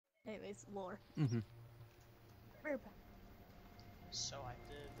Anyways, lore. Mm-hmm. Verb. So I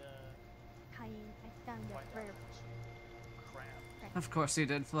did, Cayenne, I found a verb. Cram. Of course you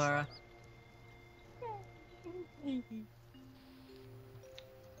did, Flora.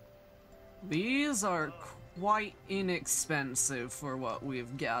 These are quite inexpensive for what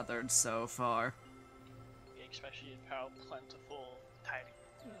we've gathered so far. Yeah, especially how plentiful tiny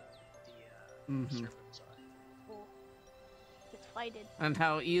the serpents are. Oh. Let's fight it. And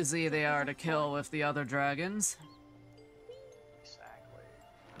how easy they are to kill with the other dragons. Exactly.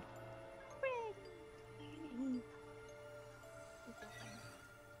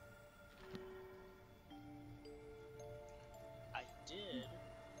 I did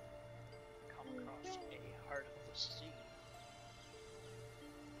come across a Heart of the Sea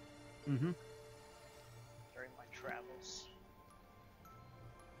during my travels.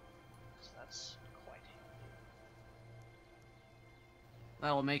 So that's quite handy.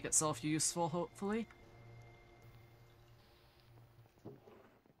 That'll make itself useful, hopefully.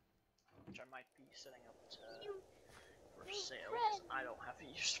 Which I might be setting up for sale, because I don't have a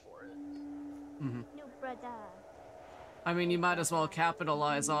use for it. No brother. I mean, you might as well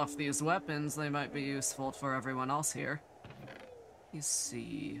capitalize off these weapons. They might be useful for everyone else here. Let's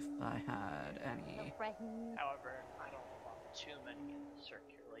see if I had any. However, I don't want too many in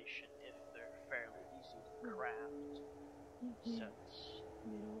circulation if they're fairly easy to craft, since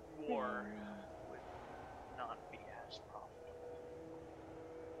war would not be as profitable.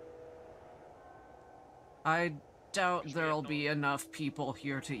 I doubt there'll be enough people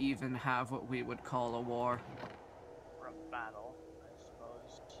here to even have what we would call a war. Or a battle, I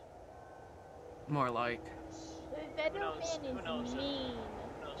suppose. More like. The Venom Man is mean.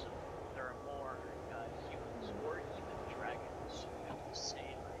 Who knows if there are more humans or even dragons who have the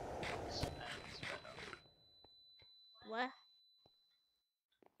same ideas as Venom. What?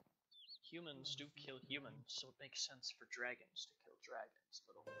 Humans do kill humans, so it makes sense for dragons to kill dragons,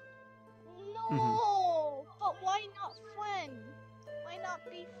 little bit. No! But why not friend? Why not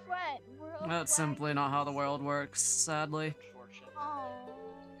be friend? That's simply not how the world works, sadly. Unfortunately. Oh.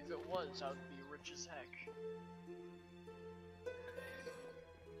 If it was, I would be rich as heck.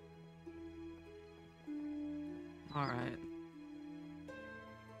 Alright.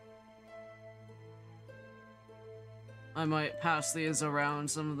 I might pass these around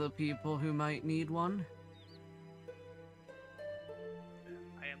some of the people who might need one.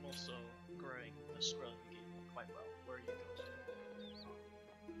 I am also growing the scroll you gave me quite well. Where are you going?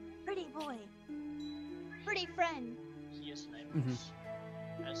 Pretty boy. Pretty friend. He is nameless.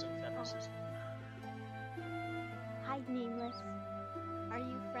 As in Venice is. Hi, nameless. Are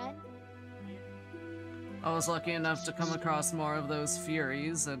you friend? I was lucky enough to come across more of those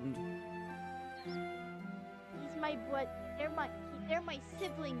Furies, and He's my bro. They're my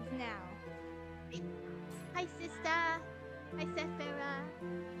siblings now. Hi, sister. Hi, Sephira.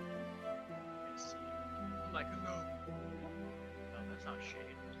 I'm like, no, that's not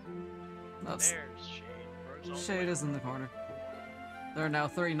Shade. that's There's Shade. Shade is in the corner. There are now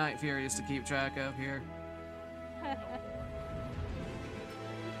 3 Night Furies to keep track of here.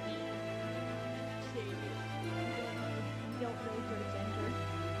 Don't know her gender.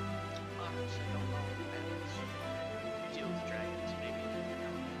 Honestly, don't know. You deal with dragons, maybe.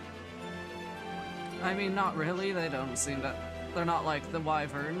 I mean, not really. They don't seem to. They're not like the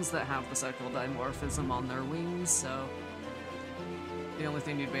wyverns that have the sexual dimorphism on their wings, so the only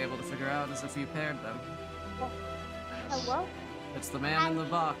thing you'd be able to figure out is if you paired them. Hello? It's the man in the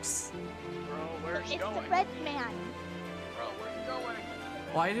box. Bro, where's It's going? the red man. Bro, where are you going?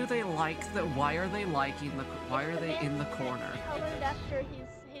 Why do they like the? Why are they liking the? Why are they in the corner? Colored after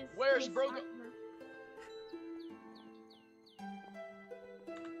his Where's his Bro? armor.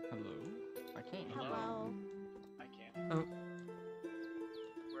 Hello? I can't hear. Hello. I can't. Oh.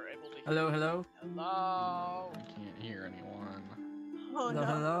 We're able to hear. Hello, hello. Hello. I can't hear anyone. Oh Hello,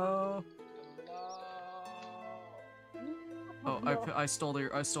 hello. Hello. Oh, I stole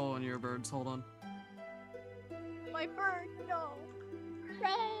one of your birds. Hold on. My bird, no.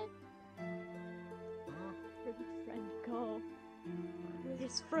 Friend. Where'd his friend go? Where's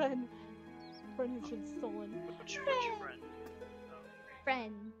his friend? Friend has been stolen. What's your friend?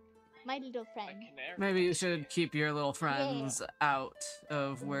 Friend. My little A friend. canary. Maybe you should keep your little friends out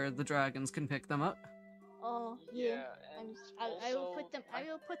of where the dragons can pick them up. Oh yeah. and I will also, put them. I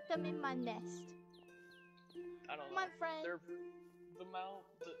will put them in my nest. I don't Come know. on, friend.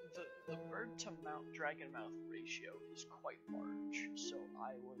 The bird to dragon mouth ratio is quite large, so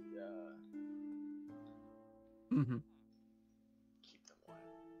I would keep them away.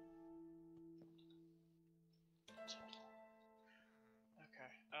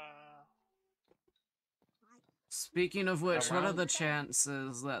 Okay. Speaking of which, what are well. the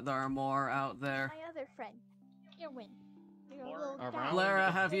chances that there are more out there? My other friend, Irwin. You're a More little around? guy.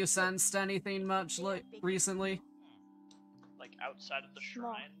 Lara, have you sensed anything much like recently? Like outside of the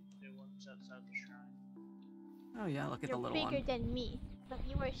Small. shrine? New ones outside of the shrine? Oh yeah, look at You're the little bigger one. than me, but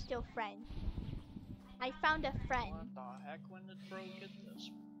you are still friends. I found a friend. What the heck? When did bro get this?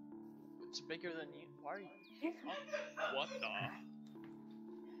 It's bigger than you. Why are you? Oh, what the?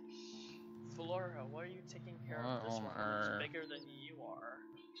 Flora, why are you taking care of this What one? on It's earth? bigger than you are.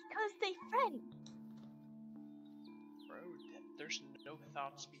 Because they friend. Bro, there's no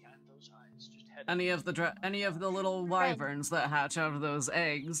thoughts behind those eyes. Just head. Any of the little wyverns that hatch out of those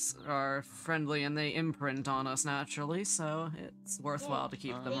eggs are friendly and they imprint on us naturally, so it's worthwhile to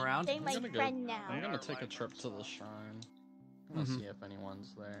keep them They, around. they my gonna go- friend now. I'm gonna Our take a trip to the wyverns. shrine. I'm gonna Mhm. see if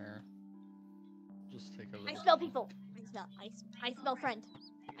anyone's there. Just take a I look. smell people. I smell friend.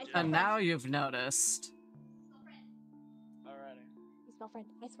 I smell And friend. now you've noticed. Alrighty. I smell friend.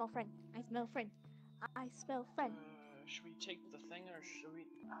 I smell friend. I smell friend. I smell friend. Should we take the thing or should we?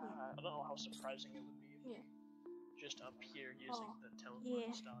 I don't know how surprising it would be if Yeah. we just up here using Oh, the teleport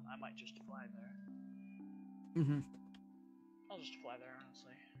yeah. stone. I might just fly there. I'll just fly there,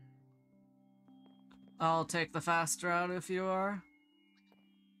 honestly. I'll take the fast route if you are.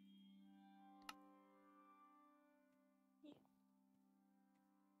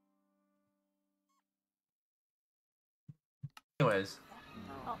 Anyways.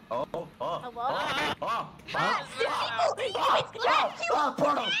 Oh, what?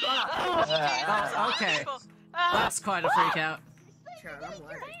 portal! Okay, that's quite a freak out. Stranger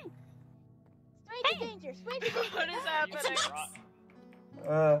danger. Stranger danger. What is happening?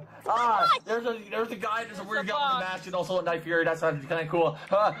 There's a guy, there's a weird guy with a mask and also a knife here. That's kind of cool.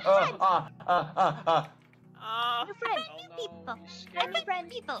 Your friend. Oh no, he's My scared. friend.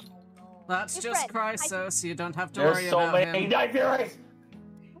 People. That's Your just friend. Chrysos, you don't have to There's worry so about many him. knife furies!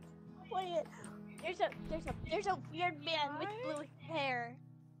 What is it? There's a weird man with blue hair.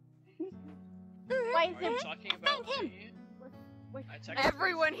 Why is Are you there? talking about him. me? Wait. I texted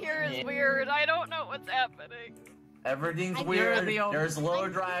Everyone here is weird. I don't know what's happening. Everything's You're weird. the only- There's low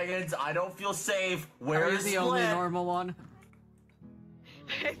dragons. I don't feel safe. Where Are you is the only Split? normal one?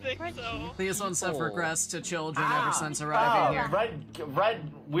 I think so. These ones have People. regressed to children ever since arriving here. Red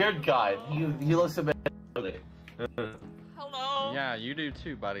weird guy. He looks a bit ugly. Hello. Yeah, you do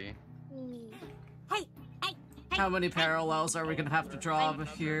too, buddy. How many parallels are we gonna have to draw another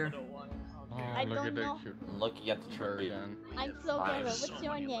here? little one. Oh, Okay. I look don't at know. that cute I'm looking at the tree. Bergen. I'm so Fine. good. There's What's so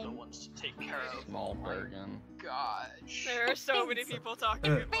your many little name? ones to take care of. Small Oh my Bergen. Gosh. There are so many people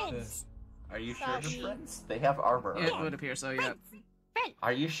talking at once. Are you sure Sorry. they're friends? They have armor. It would appear so, yeah.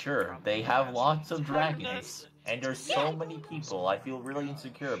 Are you sure? They have lots of dragons. And there's so many people. I feel really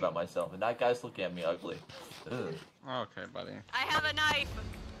insecure about myself. And that guy's looking at me ugly. Ugh. Okay, buddy. I have a knife.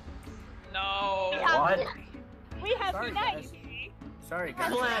 No. What? We have Sorry, knife. guys. Sorry,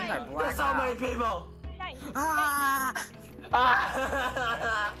 guys. Glenn! I There's blacked so many out. people! Knife. Ah!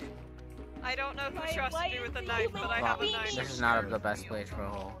 I don't know who Why trusted you with a knife, but I Well, have a knife. this is not the best place for a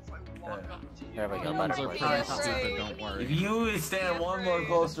hole. There we go, better Humans are place. pretty stupid, don't worry. If you stand one more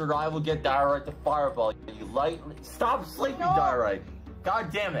closer, I will get Diorite the fireball. You lightly stop sleeping, Diorite.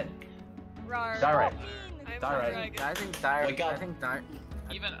 God damn it. Rawr. Diorite. I'm Alright. a dragon. I think Dire. Wake up. I think Dire.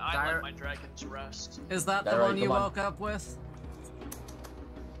 Even I let my dragons rest. Is that the Alright, one you come on. woke up with?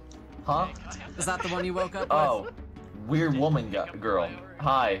 Huh? Is that the one you woke up with? Oh, weird woman girl.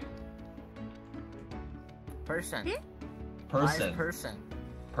 Hi, Person. person. Live person.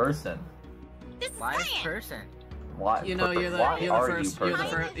 Person. Live person. Why? You know, why you're the are you first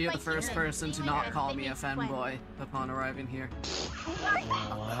person? you're the first person to not call me a femboy upon arriving here.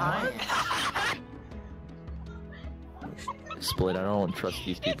 Hi. Split, I don't trust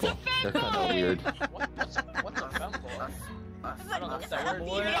these people. They're kind of weird. What's a femboy? I don't know if that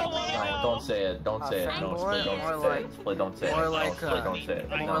word You don't want to No, know. don't say it. Don't say it. No, Split, don't More say like- it. Split, don't say it. more No, like, Split, don't say it.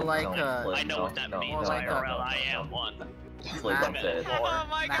 more No, like, no, Split, I know no, what that no, means, no, like no, IRL. no, I am no. one. Split, don't say it. Oh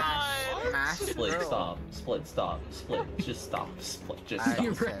my god. Mash Split, girl. stop. Split, stop. Split, just stop. Split, just I stop.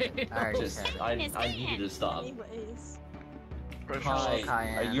 already said it. I already Just, said it. I need you to stop. Anyways. Hi,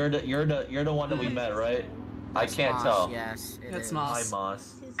 Cayenne. you're the one that we met, right? I It's can't Moss, tell. Yes, it It's is. Moss. Hi,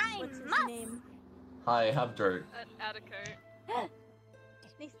 Moss. What's his name? Hi, have dirt. Attica.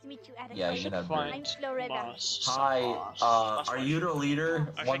 Nice to meet you, Attica. Yeah, you can have dirt. I'm Florida. Moss. Hi, Moss. are you the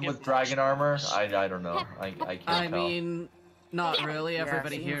leader? I One should with get dragon armor? I don't know. I can't I tell. mean, not really. Yeah,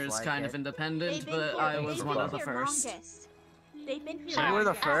 Everybody seems here is like kind it. of independent, They've been but here- I they've was been one of the here first. longest. They've been here. So you were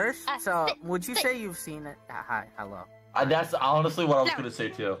the longest. first? So, would you say you've seen it? Hi, hello. That's honestly what I was gonna say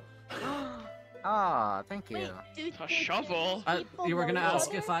too. Ah, thank you. Wait, do A shovel? people You were gonna know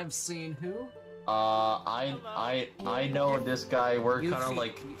ask it? if I've seen who? I know this guy. We're You kind of see-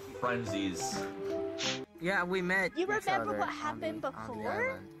 like frenzies. Yeah, we met. You each remember other what on happened the- on the before?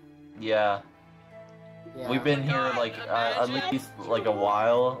 island. Yeah, Yeah. we've been here God, like at imagine. least like a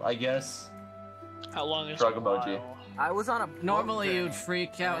while, I guess. How long is Shrug a emoji. while? I was on a boat Normally journey, you'd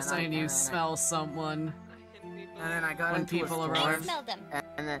freak out And saying I- you and I- smell someone. and then I got when into people a arrive. storm, I smelled them.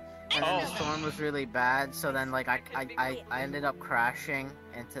 and then Oh. the storm was really bad. So then like I ended up crashing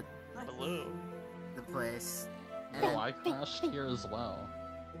into Blue. the place. And Oh, then, I crashed here as well.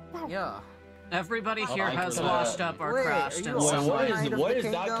 yeah. Everybody Oh, here I has could, washed up or Wait, crashed are in you Wait, some also what way. Knight is of what the is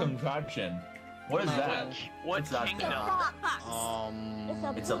that Kingdom? contraption? What is that? What What's that kingdom? thing?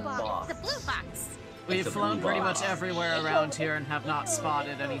 It's It's a box. It's a blue box. We've It's a flown blue pretty box. much everywhere around here and have not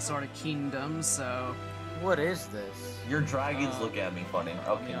spotted any sort of kingdom, so... What is this? Your dragons look at me funny.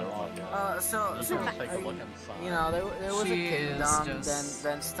 Okay, Yeah, never mind. So Just so gonna take a I- look inside. you know there was a She is kingdom, just-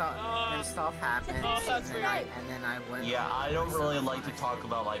 then stuff happened, Oh, that's and, then right. and then I went. Yeah, I don't really like to talk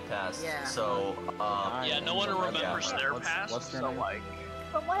about my past. Yeah. So, Yeah, no one remembers their What's- past, what's your so name? like...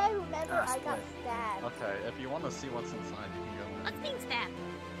 From what I remember, I got Split. stabbed. Okay, if you want to see what's inside, you can go in. What's being stabbed?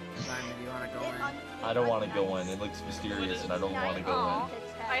 Simon, do you want to go in? I don't want to go in. It looks mysterious, and I don't want to go Aw. in.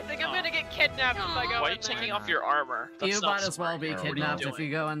 I think I'm gonna get kidnapped if I go Why are in you taking there. off your armor? That's You not might as well be smart. What are you kidnapped if doing?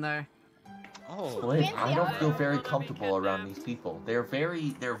 you go in there. Oh, Split, I don't feel very Yeah. comfortable around these people. They're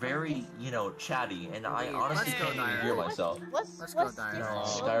very, you know, chatty, and I honestly Let's go, can't even Dyer. hear myself. What's Let's go, what's Dyer. this? No,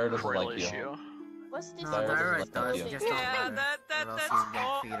 It's Dyer doesn't real like you. issue. What's this? No, Dyer doesn't Dyer like does. you. Just Yeah, don't that or else that's he's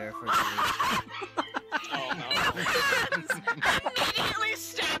gonna feed her for the Oh immediately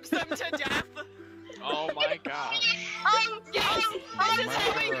stabs them to death. no. Oh my gosh. Yes, this is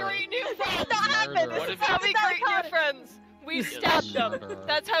how we greet new friends. Murder. This is how we greet new friends. We Yes. stab them. Murder.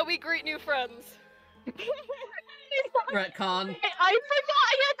 That's how we greet new friends. Retcon. I forgot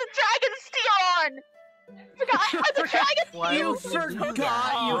I had the dragon steel on. Forgot I had the dragon. Why You would you do forgot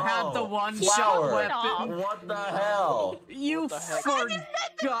that? you had the Oh, one-shot flower. weapon. What the hell? You What the heck?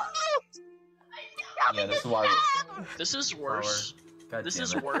 forgot. Yeah, this is why. This is worse. God This damn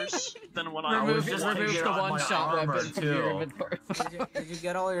is it. worse than when I Remove, was just like, remove taking the out my one-shot armor, weapon from your too. inventory. Did you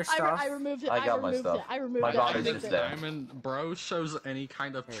get all your stuff? I removed it. I got my removed stuff. it. I removed My it. body's I removed just it. there. Diamond Bro shows any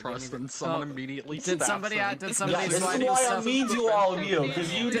kind of Hey, we trust need and someone Oh, immediately did stabs somebody him. add- did Yeah, somebody this is swipe why stuff? I'm mean to all of you,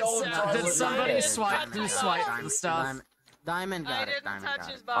 because you Did, don't trust did what somebody you did. swipe? Who swiped the stuff? Diamond I got it. didn't Diamond touch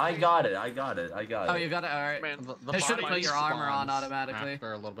got his it. body. I got it. I got it. I got it. Oh, you got it. All right. man, The It should have body put your armor on spawns automatically.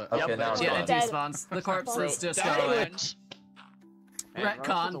 After a little bit. Okay, Yep, now it's it's Yeah, gone. it Dead. despawns. The corpse Bro, is just that gone. went- Man, remember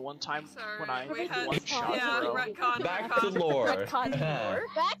Retcon. the one time Sorry, when I we had- one shot yeah, bro? retcon, Back retcon. to lore. Retcon lore.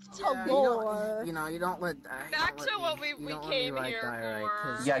 Back to Yeah, lore. you know, you don't let. Back to what we came here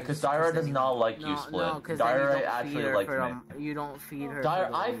for. Yeah, because Dyra does not like you, No, Split. no, because then you Dyra don't feed actually her likes for me. you don't feed her. Dyra,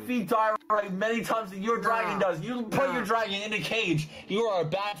 for the I week. feed Dyra like many times than your dragon No. does. You put No. your dragon in a cage. You are a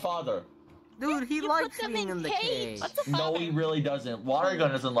bad father. Dude, he You likes put them being in in the cage. cage. What's a No, father? he really doesn't. Watergun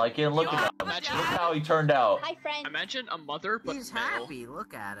doesn't like it. Look You at him. have a Look dad? how he turned out. Hi, friend. Imagine a mother, but He's male. happy.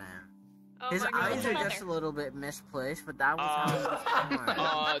 Look at him. Oh His my God. eyes are Mother. just a little bit misplaced, but that was how he was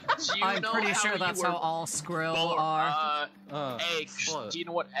born. Do you I'm know pretty how sure you that's were how all Skrill born- are. eggs. Split. Do you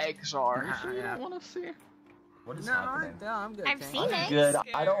know what eggs are? Yeah. want to see? What is No, happening? I'm good. I've thank seen you. it. Good.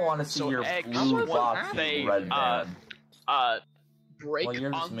 I don't want to see So your eggs, blue what box, they, you red man. Break Well, you're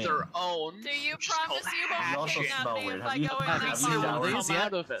just on mean. their own. Do you which is promise called you You won't also kidnap smell me weird. if Have I you- go in have that you hatching. seen box? one of these Come yet?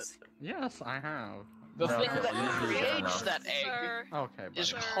 out of it. Yes, I have. The No, thing okay, that well, this is good creates enough. that egg Sir, Okay,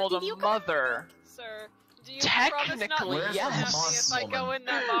 is buddy. called Did a you come- mother. sir, do you promise not to Technically, kidnap yes. me if I go in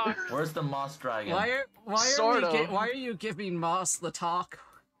that box? Where's the moss dragon? Sort of. Why are you giving Moss the talk?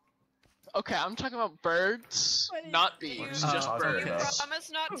 Okay, I'm talking about birds, not Do you- bees, Oh, just okay. Do you birds.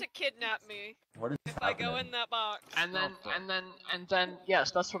 promise not to kidnap me What is if I go happening? in that box? And then,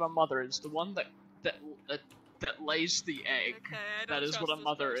 yes, that's what a mother is. The one that lays the egg. Okay, I don't That is what trust a this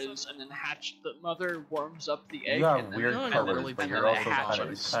mother person. is, and then the mother warms up the egg. You have and then weird No, you colors, really but and you're then also it kind of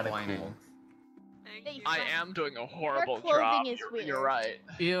hatches. cool. Thank you. I am doing a horrible Your clothing job. is You're weird. right.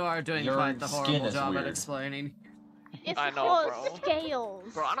 You are doing Your quite the skin horrible is job at weird. explaining. It's I know, called bro.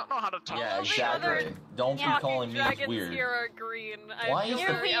 scales. Bro, I don't know how to talk. Yeah, All the other exactly. Don't be Yeah. calling me Dragons weird. here are green. Why I is feel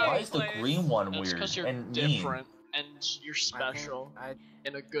the very why is the out of green one That's weird because you're and mean? different and you're special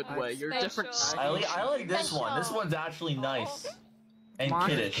in a good I- way. You're different. Special. I like this one. This one's actually nice and Moss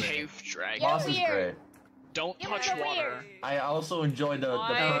is kiddish. Cave dragon. You're Moss is weird. great. Don't You're touch weird. water. I also enjoy the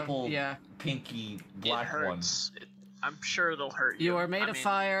Why? purple, Yeah. pinky, It black one. hurts. I'm sure they'll hurt you. You are made I of mean,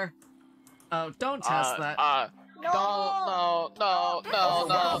 fire. Oh, don't test that. No. No, no, no, no, no,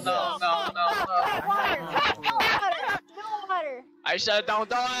 no, no, no, no, I said don't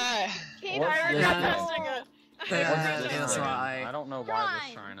do it! Keep What's her this down. thing? That this is thing? right. I don't know why Shrine.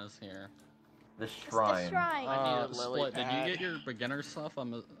 the shrine is here. The It's the shrine. shrine. I need a lily Split, did you pad. get your beginner stuff?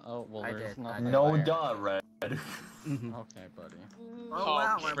 Oh, well, I there's did. nothing No there. duh, Red. Mhm. Okay, buddy. Oh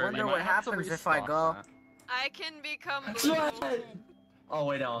wow, I Sure, wonder You what might have to happens if I restock go. that. I can become blue. Oh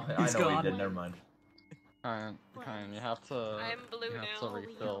wait, no, I He's know what gone. he did. Never mind. Kind, you have to. I'm blue you have now. to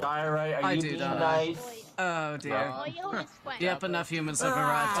refill. Alright, are I you do being die. nice? Oh dear. Oil is wet. Yep, enough humans have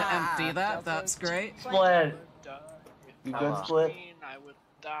arrived to empty that. That's great. Split. Die. You If good, I was Split? green, I would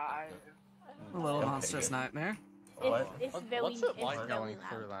die. A little Okay, monstrous good. nightmare. What? It's very. What's it it's like very going loud.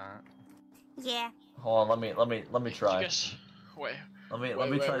 through that? Yeah. Hold on, let me try. You guys, wait, Let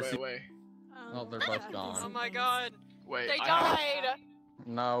me try to see. wait. Oh, they're both gone. Oh my god. Wait, They I- died!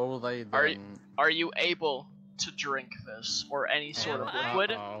 No, they Are didn't. Are you able to drink this or any sort of Am I?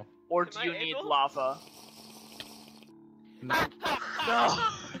 liquid, Uh-oh. or Am do I you need able? lava? No.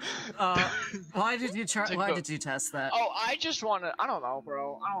 Why did you try? To Why go- did you test that? Oh, I just wanna. I don't know,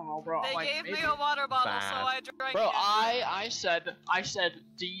 bro. They Like, gave maybe- me a water bottle, so Bad. I drank Bro, it. I said,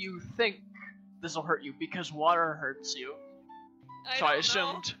 do you think this will hurt you? Because water hurts you. So I don't know.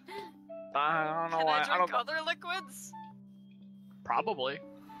 assumed. I don't know Can why. I I drink don't know. other liquids? Probably.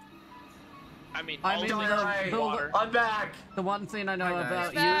 I mean, I all mean, things the- water. I'm back. The one thing I know Hi, guys.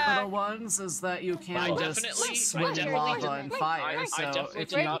 about you Back. little ones is that you I can just definitely- swim I in definitely lava didn't- and fire. I So definitely if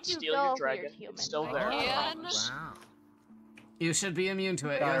did you not Where did you steal go your here, dragon. human? It's still Oh, there. Can- wow. you should be immune to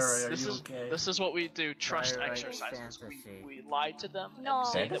it. Kyra, Yes. are This you is okay? this is what we do. Trust Right, exercises. fantasy. We lied to them No. and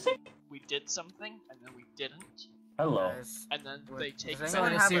say that Fantasy? we did something and then we didn't, Hello. Guys, and then Does they take. anyone So I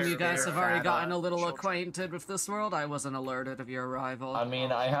have assume a you guys spare have already fat gotten a on? little children? acquainted with this world. I wasn't alerted of your arrival. I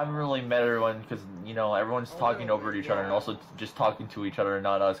mean, I haven't really met everyone because everyone's talking over each other and also just talking to each other, and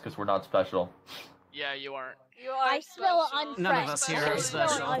not us because we're not special. Yeah, you aren't. You are I smell special. unfriend. None of us here are I smell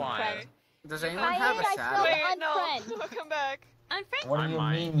special. unfriend. Does anyone I have hate a I saddle? smell Wait, no. unfriend. Come back. Unfriend? What do you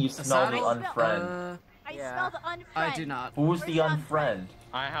I mean you A smell the saddle? unfriend? I Yeah. smell the unfriend. I do not. Who's the Where's unfriend?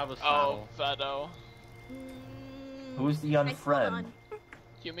 I have a Oh, saddle. Fedo. Who's the I smell unfriend?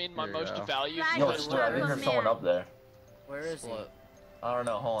 You mean my Here you most go. valued Flag Yo, is pistol? Split, I think Purple there's someone man. up there. Where is he? Split. I don't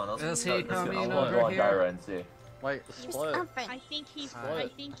know. Hold on. Is he coming I'm over gonna go on here? Gyra and see. Wait, split. I think he. Split. I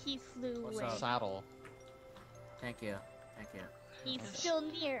think he flew What's away. up? Saddle. Thank you. Thank you. He's still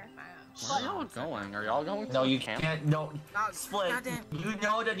near. Where are y'all going? Are y'all going to No, the you camp? can't. No, Oh, Split. goddamn. You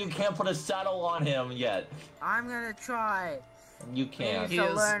know that you can't put a saddle on him yet. I'm gonna try. You He can't. needs He to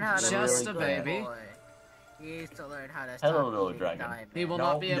is learn how to just be a good baby. boy. He needs to learn how to Hello, stop little eating dragon. diamonds. He will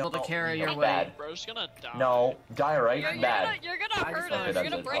No, not be able to no, carry no, your bad. weight. Bro's gonna die. No, Gyra, You're bad. gonna I hurt just him. wanted You're to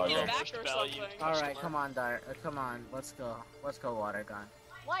gonna do break his it. back or something. Alright, come on, Dart. Come on, let's go. Let's go, water gun.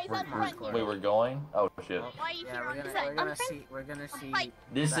 Why is We're, unfriend we're- here? wait, we're going? Oh shit. Why are you Yeah, here we're on gonna the side? we're gonna Unfriend? see we're gonna see. Fight.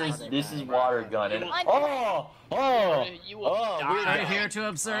 This that is other this guy. is water gun and I'm- oh You will oh die. weird I'm guy. here to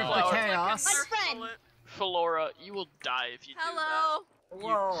observe Oh, the it's like chaos. Unfriend. Flora, you will die if you do Hello.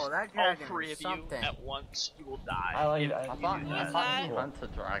 Whoa, that that. All dragon three is of you something. at once, you will die. I like if I you thought do I that. thought that? you Hunt the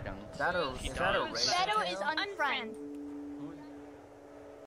dragons. Is that a He is that a does. race Shadow tail? is unfriend.